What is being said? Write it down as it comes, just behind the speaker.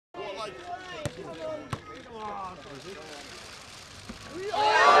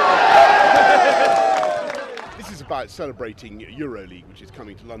This is about celebrating EuroLeague, which is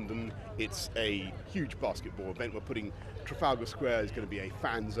coming to London. It's a huge basketball event. We're putting Trafalgar Square is going to be a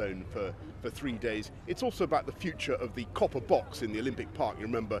fan zone for 3 days. It's also about the future of the Copper Box in the Olympic Park. You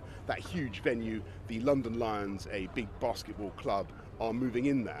remember that huge venue, the London Lions, a big basketball club, are moving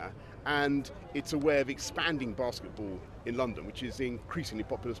in there. And it's a way of expanding basketball in London, which is an increasingly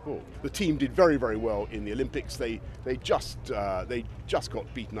popular sport. The team did very, very well in the Olympics. They just got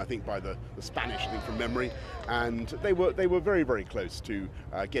beaten, I think, by the Spanish, I think, from memory, and they were very, very close to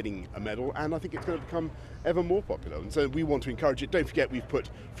getting a medal. And I think it's going to become ever more popular. And so we want to encourage it. Don't forget, we've put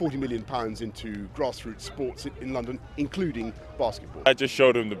 £40 million into grassroots sports in London, including basketball. I just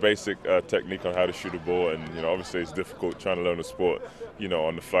showed him the basic technique on how to shoot a ball, and obviously it's difficult trying to learn a sport,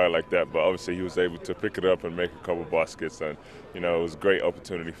 on the fly like that. But obviously he was able to pick it up and make a couple baskets, and it was a great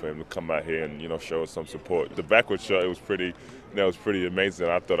opportunity for him to come out here and show us some support. The backboard shot, it was pretty amazing.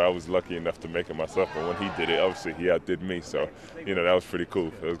 I thought I was lucky enough to make it myself, but when he did it, obviously he outdid me. So that was pretty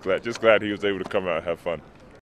cool. I was just glad he was able to come out and have fun.